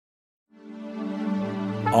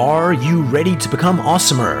Are you ready to become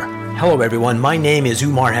awesomer? Hello everyone, my name is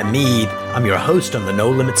Umar Hamid. I'm your host on the No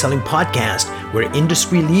Limit Selling podcast, where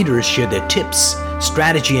industry leaders share their tips,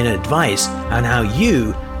 strategy, and advice on how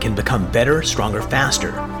you can become better, stronger,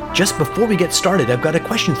 faster. Just before we get started, I've got a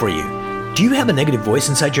question for you. Do you have a negative voice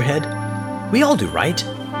inside your head? We all do, right?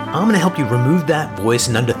 I'm going to help you remove that voice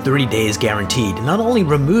in under 30 days guaranteed. Not only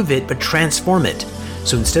remove it, but transform it.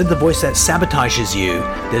 So instead of the voice that sabotages you,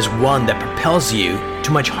 there's one that propels you to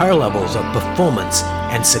much higher levels of performance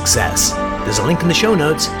and success. There's a link in the show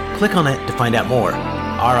notes. Click on it to find out more.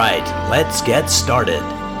 All right, let's get started.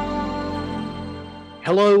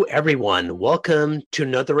 Hello, everyone. Welcome to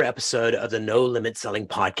another episode of the No Limit Selling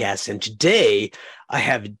podcast. And today I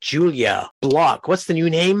have Julia Block. What's the new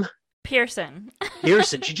name? Pearson.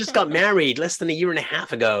 Pearson. She just got married less than a year and a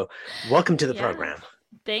half ago. Welcome to the program.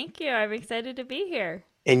 Thank you. I'm excited to be here.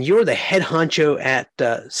 And you're the head honcho at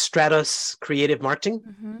Stratos Creative Marketing?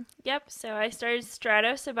 Mm-hmm. Yep. So I started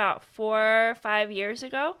Stratos about 4 or 5 years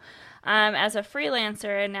ago as a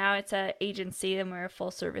freelancer, and now it's an agency, and we're a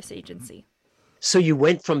full service agency. So you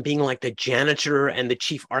went from being like the janitor and the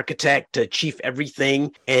chief architect to chief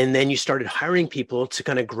everything, and then you started hiring people to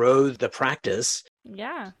kind of grow the practice.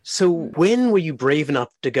 Yeah. So when were you brave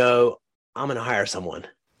enough to go, I'm going to hire someone?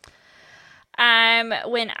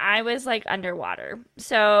 When I was like underwater.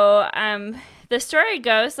 So the story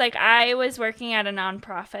goes, like, I was working at a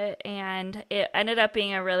nonprofit and it ended up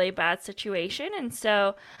being a really bad situation. And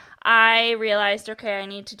so I realized, okay, I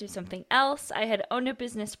need to do something else. I had owned a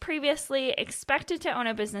business previously, expected to own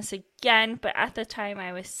a business again, but at the time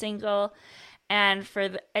I was single. And for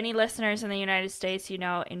any listeners in the United States, you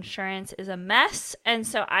know, insurance is a mess. And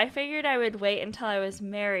so I figured I would wait until I was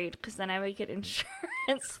married because then I would get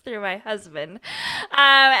insurance through my husband.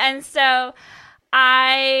 But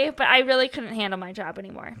I really couldn't handle my job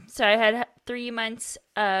anymore. So I had 3 months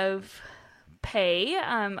of pay,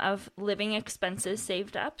 of living expenses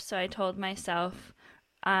saved up. So I told myself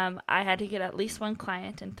I had to get at least one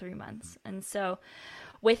client in 3 months. And so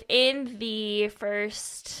within the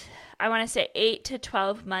first, I want to say 8 to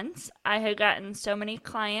 12 months, I had gotten so many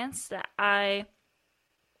clients that I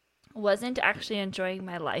wasn't actually enjoying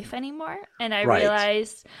my life anymore. And I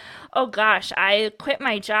realized, oh gosh, I quit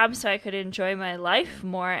my job so I could enjoy my life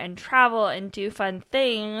more and travel and do fun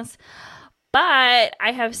things. But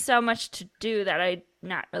I have so much to do that I'm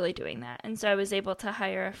not really doing that. And so I was able to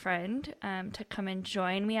hire a friend to come and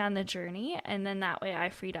join me on the journey. And then that way I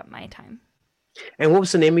freed up my time. And what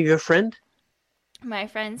was the name of your friend? My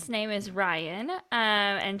friend's name is Ryan,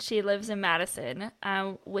 and she lives in Madison,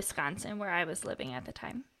 Wisconsin, where I was living at the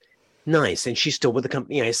time. Nice. And she's still with the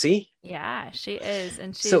company, I see? Yeah, she is.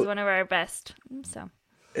 And she's one of our best.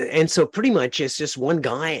 And so pretty much it's just one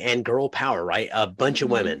guy and girl power, right? A bunch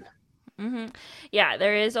of women. Mm-hmm. Yeah,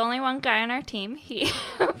 there is only one guy on our team.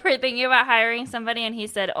 We're thinking about hiring somebody, and he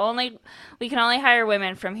said we can only hire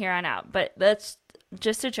women from here on out. But that's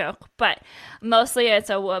just a joke. But mostly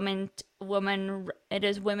it's a woman. It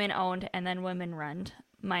is women owned and then women run,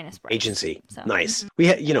 minus Bryce. Agency. So. Nice.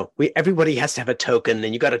 Everybody has to have a token,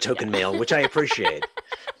 and you got a token male, which I appreciate.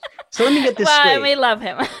 So let me get this straight. We love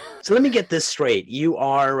him. So let me get this straight. You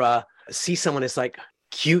are see someone that's like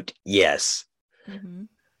cute, yes. Mm-hmm.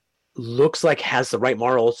 Looks like has the right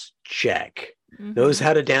morals, check. Mm-hmm. Knows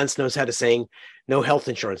how to dance, knows how to sing. No health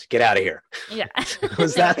insurance. Get out of here. Yeah.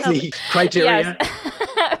 Was that the criteria? Yes.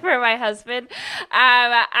 For my husband.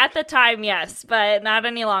 At the time, yes, but not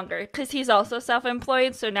any longer because he's also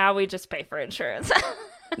self-employed. So now we just pay for insurance.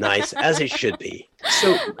 Nice, as it should be.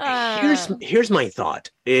 So here's my thought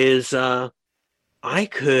is let's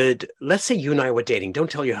say you and I were dating. Don't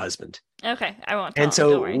tell your husband. Okay, I won't tell him. And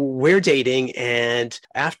so we're dating, and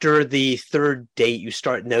after the third date, you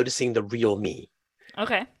start noticing the real me.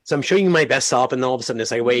 Okay. So I'm showing you my best self, and then all of a sudden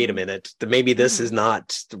it's like, wait a minute, maybe this is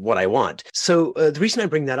not what I want. So the reason I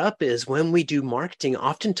bring that up is when we do marketing,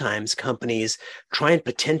 oftentimes companies try and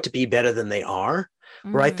pretend to be better than they are,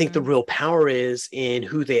 where I think the real power is in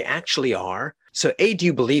who they actually are. So A, do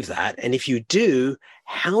you believe that? And if you do,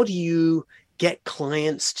 how do you get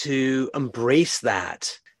clients to embrace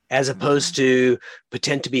that as opposed to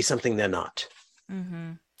pretend to be something they're not?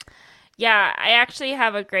 Mm-hmm. Yeah, I actually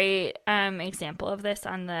have a great example of this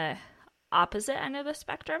on the opposite end of the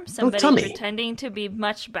spectrum. Somebody pretending to be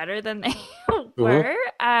much better than they were.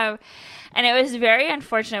 And it was very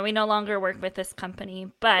unfortunate. We no longer work with this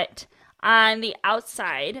company, but on the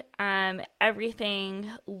outside,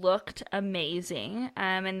 everything looked amazing,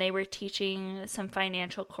 and they were teaching some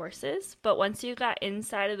financial courses. But once you got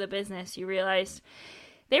inside of the business, you realized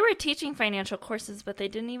they were teaching financial courses, but they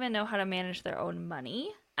didn't even know how to manage their own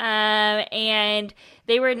money. and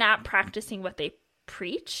they were not practicing what they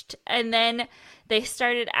preached. And then they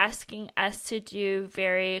started asking us to do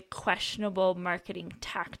very questionable marketing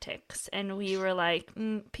tactics. And we were like,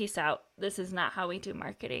 peace out. This is not how we do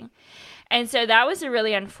marketing. And so that was a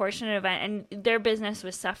really unfortunate event. And their business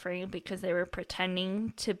was suffering because they were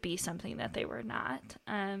pretending to be something that they were not.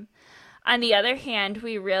 On the other hand,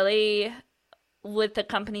 we really, with the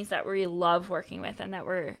companies that we love working with and that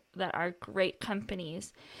are great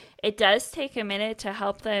companies, it does take a minute to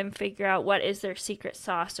help them figure out what is their secret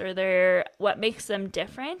sauce or what makes them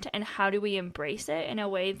different, and how do we embrace it in a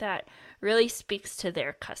way that really speaks to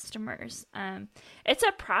their customers. It's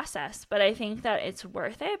a process, but I think that it's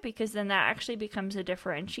worth it, because then that actually becomes a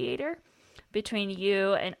differentiator between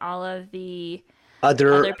you and all of the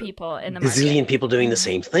other people in the market. Gazillion people doing the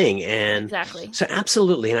same thing. And exactly. So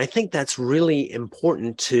absolutely. And I think that's really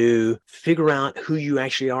important to figure out who you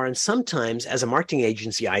actually are. And sometimes as a marketing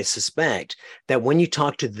agency, I suspect that when you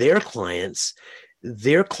talk to their clients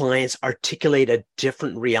articulate a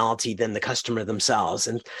different reality than the customer themselves.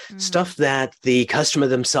 And stuff that the customer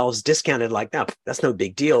themselves discounted, like, no, that's no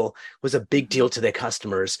big deal, was a big deal to their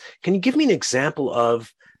customers. Can you give me an example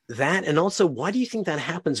of that? And also, why do you think that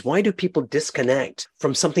happens? Why do people disconnect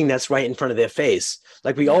from something that's right in front of their face?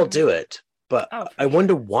 Like, we all do it, but I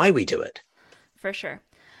wonder why we do it. For sure.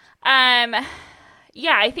 Yeah,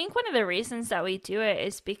 I think one of the reasons that we do it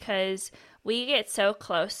is because we get so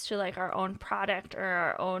close to like our own product or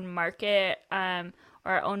our own market or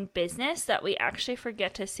our own business that we actually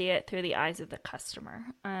forget to see it through the eyes of the customer.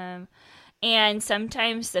 And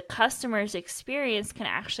sometimes the customer's experience can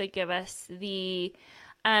actually give us the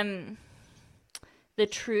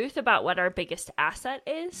truth about what our biggest asset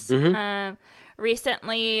is.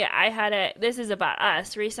 Recently, this is about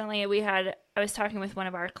us. Recently, I was talking with one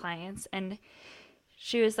of our clients, and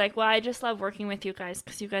she was like, well, I just love working with you guys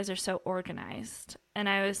because you guys are so organized. And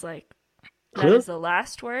I was like, that is the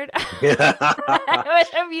last word I would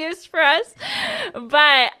have used for us.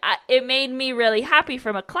 But it made me really happy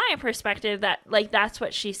from a client perspective that, like, that's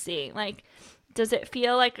what she's seeing. Like, does it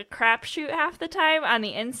feel like a crapshoot half the time on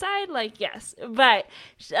the inside? Like, yes, but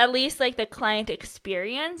at least like the client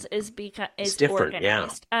experience is different,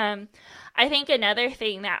 organized. Yeah. I think another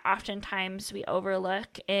thing that oftentimes we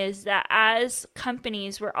overlook is that as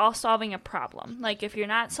companies, we're all solving a problem. Like, if you're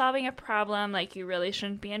not solving a problem, like, you really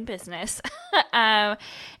shouldn't be in business.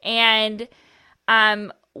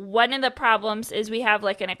 One of the problems is we have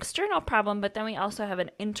like an external problem, but then we also have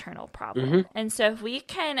an internal problem. And so if we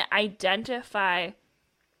can identify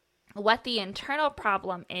what the internal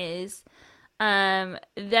problem is,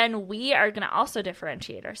 then we are going to also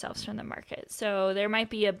differentiate ourselves from the market. So there might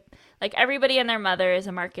be everybody and their mother is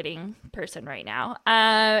a marketing person right now.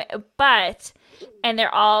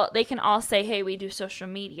 They can all say, hey, we do social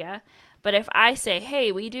media. But if I say,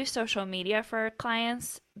 hey, we do social media for our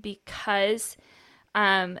clients because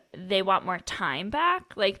they want more time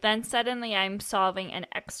back, like, then suddenly I'm solving an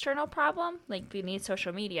external problem. Like, we need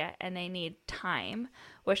social media and they need time,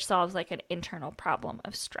 which solves like an internal problem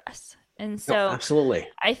of stress. And so absolutely,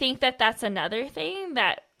 I think that that's another thing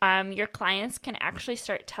that your clients can actually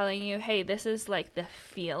start telling you, hey, this is like the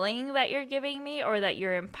feeling that you're giving me, or that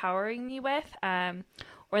you're empowering me with,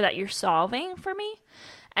 or that you're solving for me.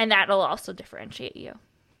 And that'll also differentiate you.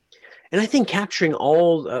 And I think capturing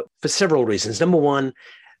all for several reasons. Number one,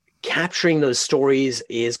 capturing those stories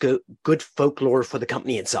is good folklore for the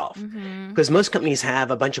company itself. Because most companies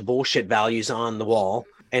have a bunch of bullshit values on the wall.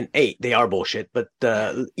 And they are bullshit, but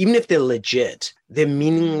even if they're legit, they're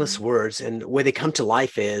meaningless words. And where they come to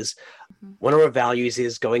life is one of our values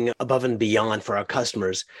is going above and beyond for our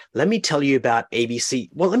customers. Let me tell you about ABC.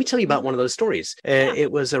 Well, let me tell you about one of those stories.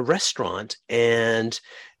 It was a restaurant, and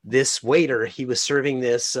this waiter, he was serving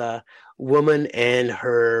this woman and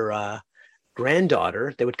her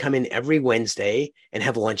granddaughter. They would come in every Wednesday and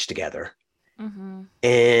have lunch together.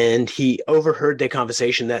 And he overheard their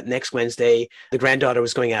conversation that next Wednesday, the granddaughter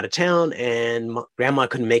was going out of town and grandma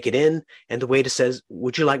couldn't make it in. And the waiter says,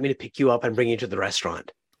 would you like me to pick you up and bring you to the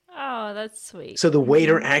restaurant? Oh, that's sweet. So the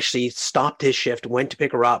waiter actually stopped his shift, went to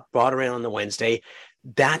pick her up, brought her in on the Wednesday.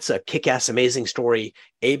 That's a kick-ass, amazing story,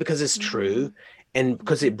 because it's true, and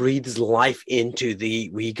because it breathes life into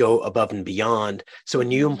we go above and beyond. So a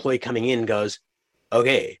new employee coming in goes,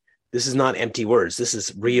 okay, this is not empty words. This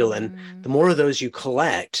is real. And the more of those you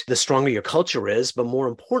collect, the stronger your culture is. But more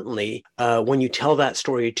importantly, when you tell that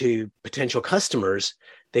story to potential customers,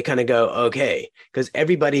 they kind of go, okay, because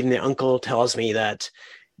everybody and their uncle tells me that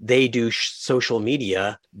they do social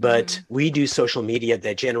media, but we do social media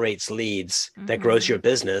that generates leads, that grows your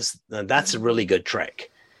business. That's a really good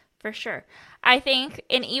trick. For sure. I think,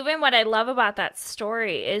 and even what I love about that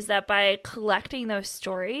story is that by collecting those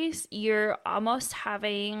stories, you're almost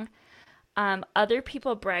having other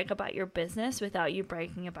people brag about your business without you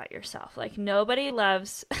bragging about yourself. Like nobody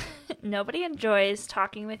loves, nobody enjoys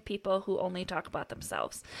talking with people who only talk about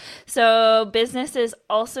themselves. So businesses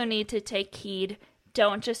also need to take heed.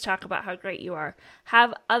 Don't just talk about how great you are.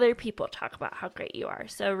 Have other people talk about how great you are.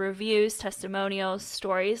 So reviews, testimonials,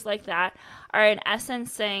 stories like that are in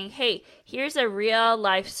essence saying, hey, here's a real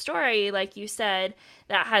life story, like you said,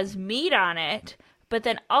 that has meat on it. But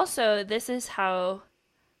then also this is how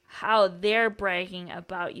they're bragging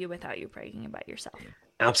about you without you bragging about yourself.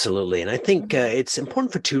 Absolutely. And I think it's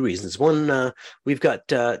important for two reasons. One, we've got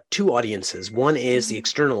two audiences. One is the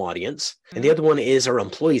external audience, and the other one is our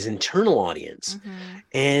employees' internal audience.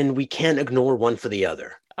 And we can't ignore one for the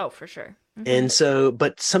other. Oh, for sure. And so,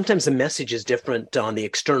 but sometimes the message is different on the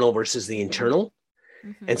external versus the internal.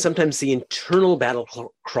 And sometimes the internal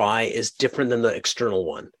battle cry is different than the external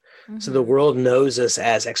one. So the world knows us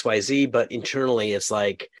as XYZ, but internally it's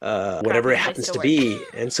like whatever it happens to be.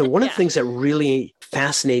 And so one of the things that really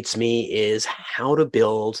fascinates me is how to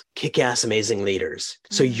build kick-ass amazing leaders.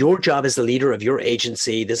 So your job as the leader of your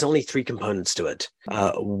agency, there's only three components to it.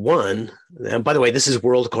 One, and by the way, this is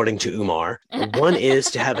world according to Umar. One is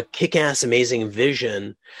to have a kick-ass amazing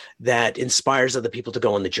vision that inspires other people to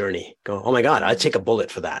go on the journey. Go, oh my God, I'd take a bullet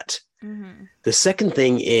for that. The second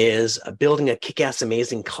thing is building a kick-ass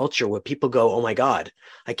amazing culture where people go, oh my God,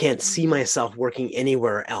 I can't see myself working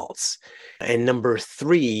anywhere else. And number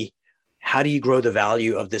three, how do you grow the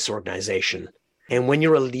value of this organization? And when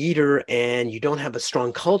you're a leader and you don't have a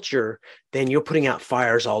strong culture, then you're putting out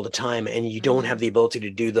fires all the time and you don't have the ability to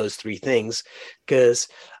do those three things. Because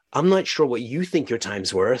I'm not sure what you think your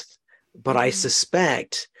time's worth, but I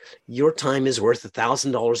suspect your time is worth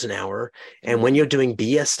 $1,000 an hour. And when you're doing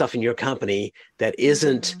BS stuff in your company that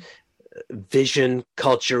isn't vision,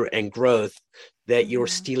 culture, and growth, that you're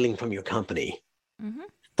stealing from your company.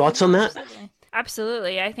 Thoughts on that?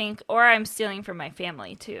 Absolutely. I think, or I'm stealing from my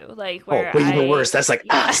family too. Like where even worse. That's like,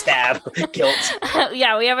 stab, guilt.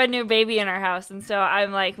 Yeah, we have a new baby in our house. And so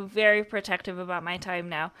I'm like very protective about my time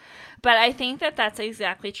now. But I think that that's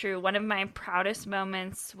exactly true. One of my proudest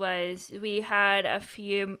moments was we had a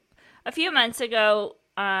few months ago,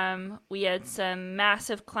 we had some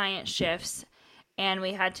massive client shifts and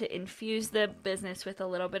we had to infuse the business with a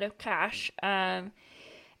little bit of cash.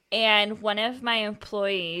 And one of my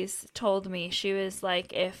employees told me, she was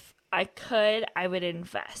like, if I could, I would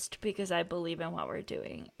invest because I believe in what we're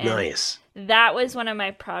doing. And nice. That was one of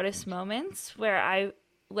my proudest moments where I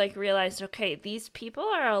like realized, okay, these people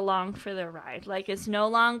are along for the ride. Like it's no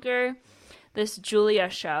longer this Julia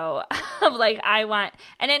show of like, I want,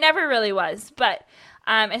 and it never really was, but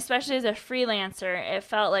especially as a freelancer, it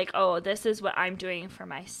felt like, oh, this is what I'm doing for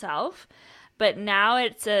myself. But now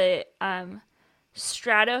it's a,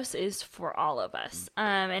 Stratos is for all of us.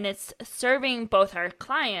 And it's serving both our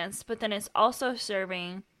clients, but then it's also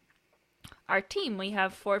serving our team. We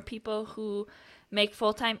have 4 people who make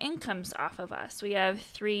full-time incomes off of us. We have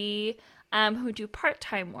 3 who do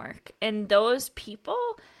part-time work. And those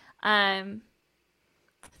people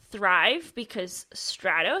thrive because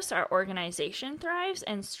Stratos, our organization, thrives,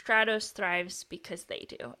 and Stratos thrives because they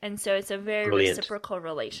do. And so it's a very reciprocal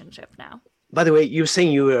relationship now. By the way, you were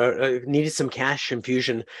saying you needed some cash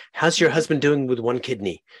infusion. How's your husband doing with one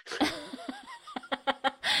kidney?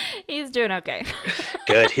 He's doing okay.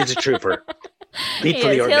 Good. He's a trooper. Beat for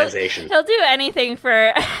the organization. He'll do anything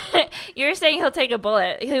for... You're saying he'll take a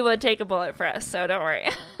bullet. He would take a bullet for us, so don't worry.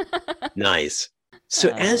 Nice. So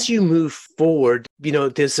as you move forward,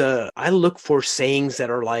 I look for sayings that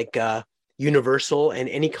are like universal, and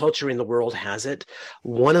any culture in the world has it.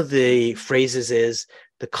 One of the phrases is,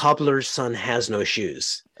 the cobbler's son has no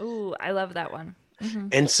shoes. Ooh, I love that one.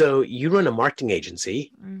 And so you run a marketing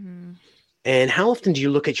agency. And how often do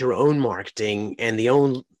you look at your own marketing and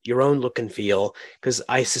your own look and feel? Because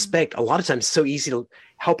I suspect a lot of times it's so easy to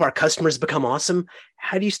help our customers become awesome.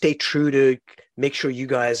 How do you stay true to make sure you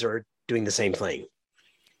guys are doing the same thing?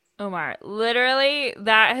 Umar, literally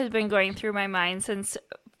that has been going through my mind since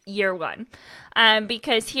year one.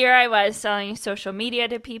 Because here I was selling social media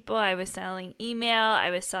to people, I was selling email, I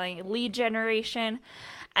was selling lead generation,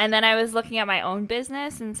 and then I was looking at my own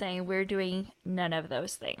business and saying, we're doing none of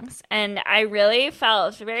those things. And I really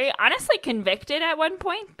felt very honestly convicted at one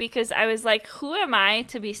point, because I was like, who am I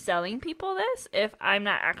to be selling people this if I'm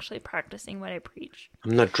not actually practicing what I preach?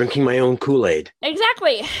 I'm not drinking my own Kool-Aid.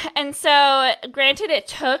 Exactly. And so granted, it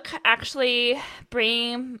took actually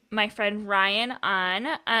bringing my friend Ryan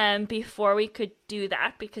on before we could do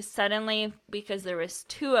that, because suddenly because there was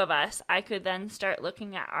two of us, I could then start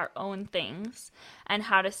looking at our own things and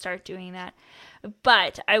how to start doing that.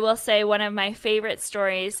 But I will say one of my favorite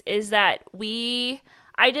stories is that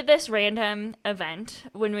I did this random event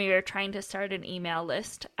when we were trying to start an email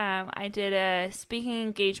list. I did a speaking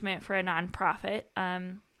engagement for a nonprofit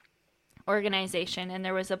organization, and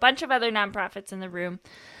there was a bunch of other nonprofits in the room.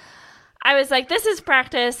 I was like, this is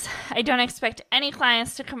practice. I don't expect any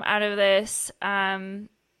clients to come out of this,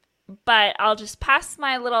 but I'll just pass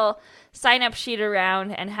my little sign-up sheet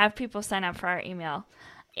around and have people sign up for our email.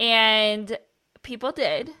 And people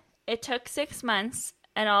did. It took 6 months,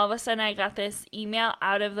 and all of a sudden I got this email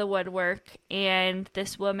out of the woodwork, and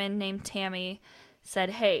this woman named Tammy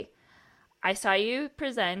said, hey, I saw you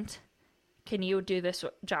present. Can you do this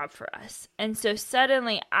job for us? And so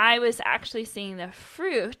suddenly I was actually seeing the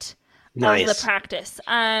fruit of the practice.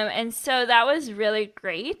 And so that was really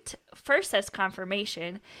great. First as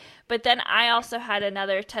confirmation, but then I also had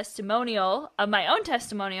another testimonial of my own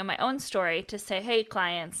testimonial, my own story to say, hey,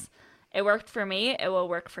 clients, it worked for me. It will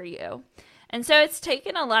work for you. And so it's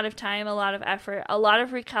taken a lot of time, a lot of effort, a lot of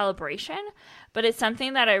recalibration, but it's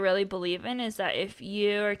something that I really believe in, is that if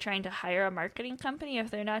you are trying to hire a marketing company,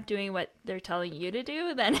 if they're not doing what they're telling you to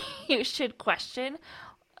do, then you should question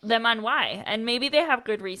them on why. And maybe they have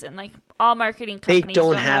good reason. Like all marketing companies they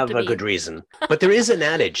don't have a good reason. But there is an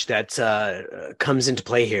adage that comes into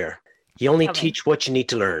play here. You only teach what you need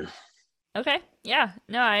to learn. Okay. Yeah.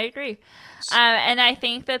 No, I agree. And I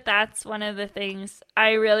think that that's one of the things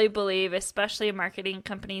I really believe, especially in marketing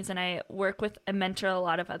companies, and I work with and mentor a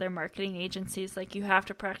lot of other marketing agencies, like you have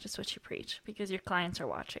to practice what you preach because your clients are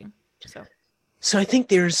watching. So I think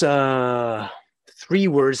there's 3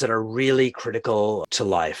 words that are really critical to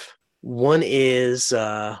life. One is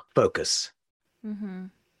focus. Mm-hmm.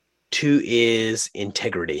 2 is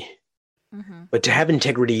integrity. Mm-hmm. But to have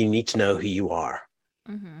integrity, you need to know who you are.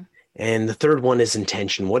 Mm-hmm. And the 3rd one is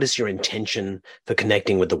intention. What is your intention for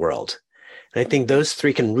connecting with the world? And I think those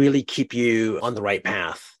 3 can really keep you on the right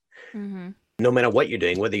path. Mm-hmm. No matter what you're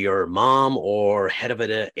doing, whether you're a mom or head of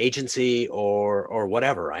an agency or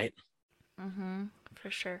whatever, right? Mm-hmm. For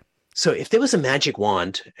sure. So if there was a magic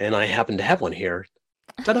wand, and I happen to have one here,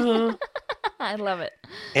 ta-da! I love it.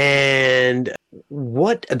 And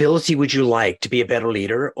what ability would you like to be a better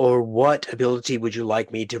leader, or what ability would you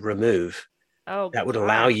like me to remove that would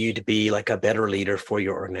allow you to be like a better leader for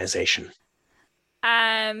your organization?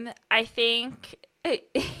 I think I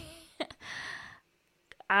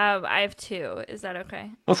have 2. Is that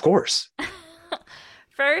okay? Of course.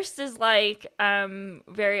 First is like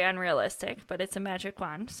very unrealistic, but it's a magic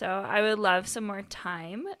wand. So I would love some more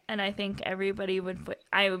time, and I think everybody would.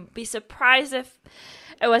 I would be surprised if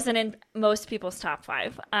it wasn't in most people's top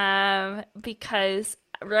 5, because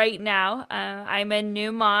right now I'm a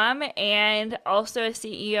new mom and also a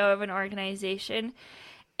CEO of an organization,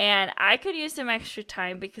 and I could use some extra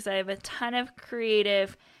time because I have a ton of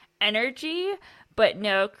creative energy, but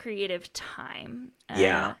no creative time.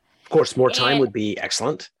 Yeah. Of course, more time would be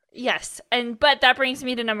excellent. Yes. But that brings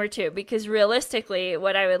me to number 2, because realistically,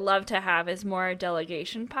 what I would love to have is more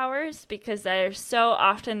delegation powers, because there's so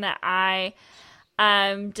often that I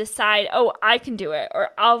decide, I can do it,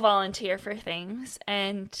 or I'll volunteer for things.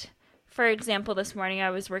 And for example, this morning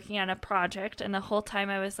I was working on a project, and the whole time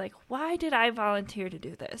I was like, why did I volunteer to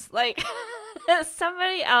do this? Like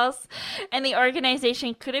somebody else in the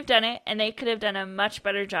organization could have done it, and they could have done a much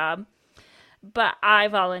better job. But I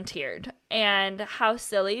volunteered. And how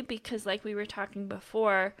silly, because like we were talking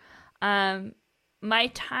before,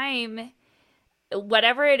 my time,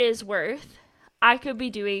 whatever it is worth, I could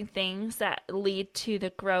be doing things that lead to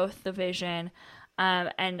the growth, the vision,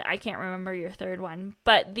 and I can't remember your 3rd one,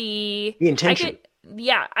 but the intention.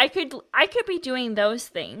 I could be doing those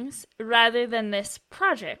things rather than this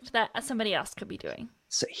project that somebody else could be doing.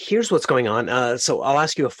 So here's what's going on. So I'll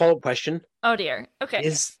ask you a follow-up question. Oh dear. Okay.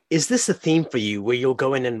 Is this a theme for you where you'll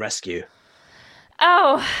go in and rescue?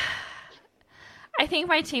 Oh, I think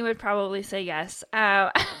my team would probably say yes.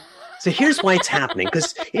 So here's why it's happening,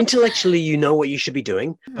 because intellectually you know what you should be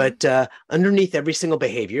doing, but underneath every single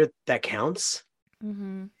behavior that counts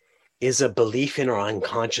is a belief in our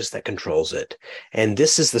unconscious that controls it. And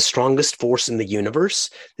this is the strongest force in the universe.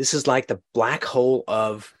 This is like the black hole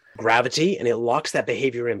of gravity, and it locks that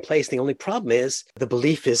behavior in place. The only problem is the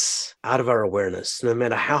belief is out of our awareness. No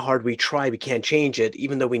matter how hard we try, we can't change it,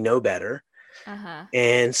 even though we know better.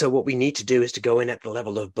 And so what we need to do is to go in at the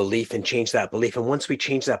level of belief and change that belief. And once we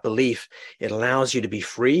change that belief, it allows you to be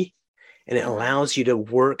free, and it allows you to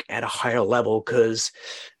work at a higher level, because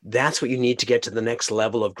that's what you need to get to the next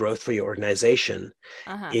level of growth for your organization.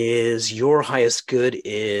 Is your highest good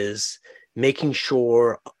is making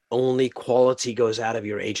sure only quality goes out of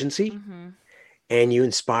your agency, and you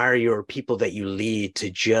inspire your people that you lead to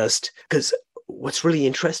just, because what's really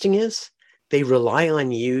interesting is they rely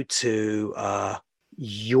on you to,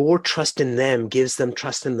 your trust in them gives them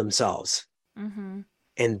trust in themselves.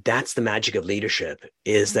 And that's the magic of leadership,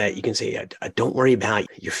 is that you can say, don't worry about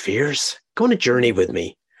your fears. Go on a journey with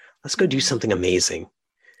me. Let's go do something amazing.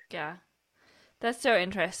 Yeah. That's so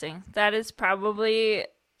interesting. That is probably,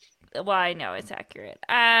 well, I know it's accurate.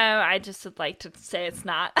 I just would like to say it's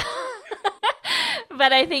not.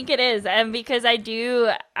 But I think it is. And because I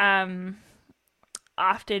do often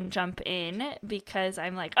jump in because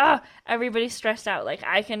I'm like, oh, everybody's stressed out. Like,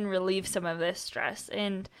 I can relieve some of this stress.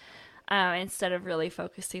 And instead of really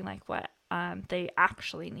focusing like what they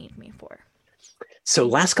actually need me for. So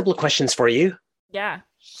last couple of questions for you. Yeah.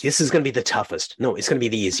 This is going to be the toughest. No, it's going to be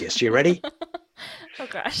the easiest. You ready? Oh,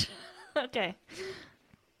 gosh. Okay.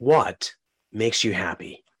 What makes you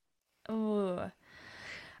happy? Ooh.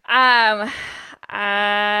 Right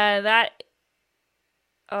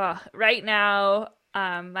now,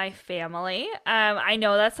 my family. I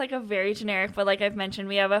know that's like a very generic, but like I've mentioned,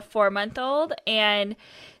 we have a 4-month-old, and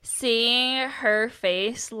seeing her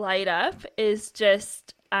face light up is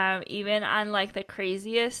just, even on like the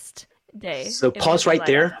craziest day. So pause right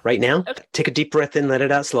there, right now. Okay. Take a deep breath in, let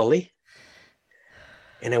it out slowly.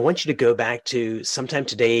 And I want you to go back to sometime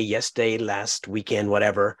today, yesterday, last weekend,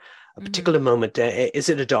 whatever, a particular moment. Is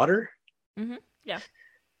it a daughter? Yeah.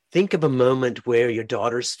 Think of a moment where your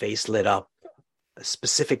daughter's face lit up, a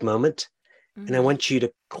specific moment. And I want you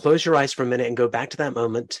to close your eyes for a minute and go back to that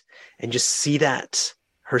moment and just see that,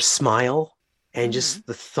 her smile, and just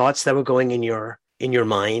the thoughts that were going in your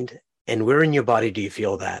mind. And where in your body do you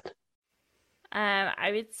feel that?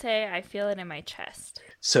 I would say I feel it in my chest.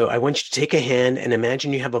 So I want you to take a hand and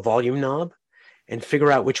imagine you have a volume knob and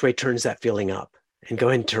figure out which way turns that feeling up, and go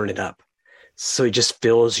ahead and turn it up. So it just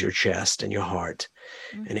fills your chest and your heart,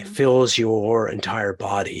 and it fills your entire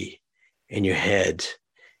body and your head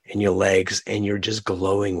and your legs, and you're just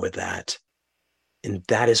glowing with that. And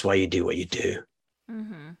that is why you do what you do,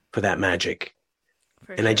 for that magic.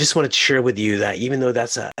 And I just wanted to share with you that even though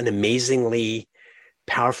that's an amazingly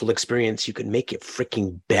powerful experience, you can make it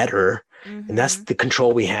freaking better. And that's the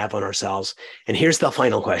control we have on ourselves. And here's the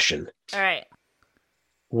final question. All right.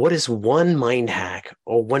 What is one mind hack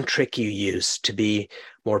or one trick you use to be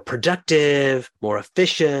more productive, more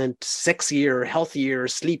efficient, sexier, healthier,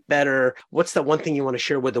 sleep better? What's the one thing you want to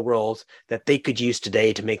share with the world that they could use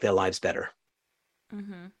today to make their lives better?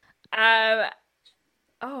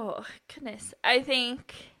 Oh, goodness. I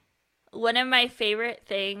think one of my favorite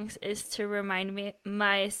things is to remind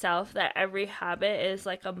myself that every habit is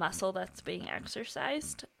like a muscle that's being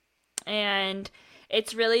exercised. And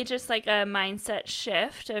it's really just like a mindset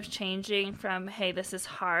shift of changing from, hey, this is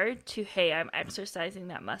hard, to, hey, I'm exercising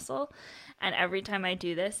that muscle. And every time I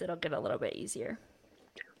do this, it'll get a little bit easier.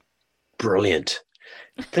 Brilliant.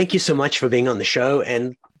 Thank you so much for being on the show.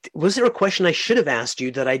 And was there a question I should have asked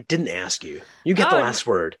you that I didn't ask you? You get the last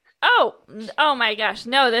word. Oh my gosh.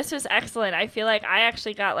 No, this was excellent. I feel like I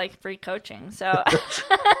actually got like free coaching. So that's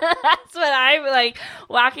what I'm like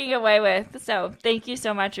walking away with. So thank you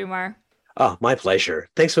so much, Umar. Oh, my pleasure.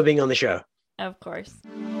 Thanks for being on the show. Of course.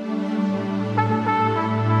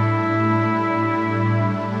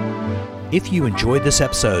 If you enjoyed this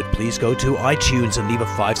episode, please go to iTunes and leave a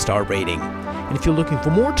 5-star rating. And if you're looking for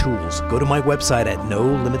more tools, go to my website at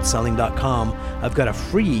nolimitselling.com. I've got a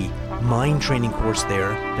free mind training course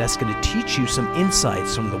there that's going to teach you some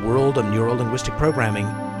insights from the world of neuro-linguistic programming,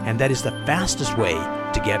 and that is the fastest way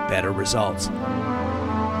to get better results.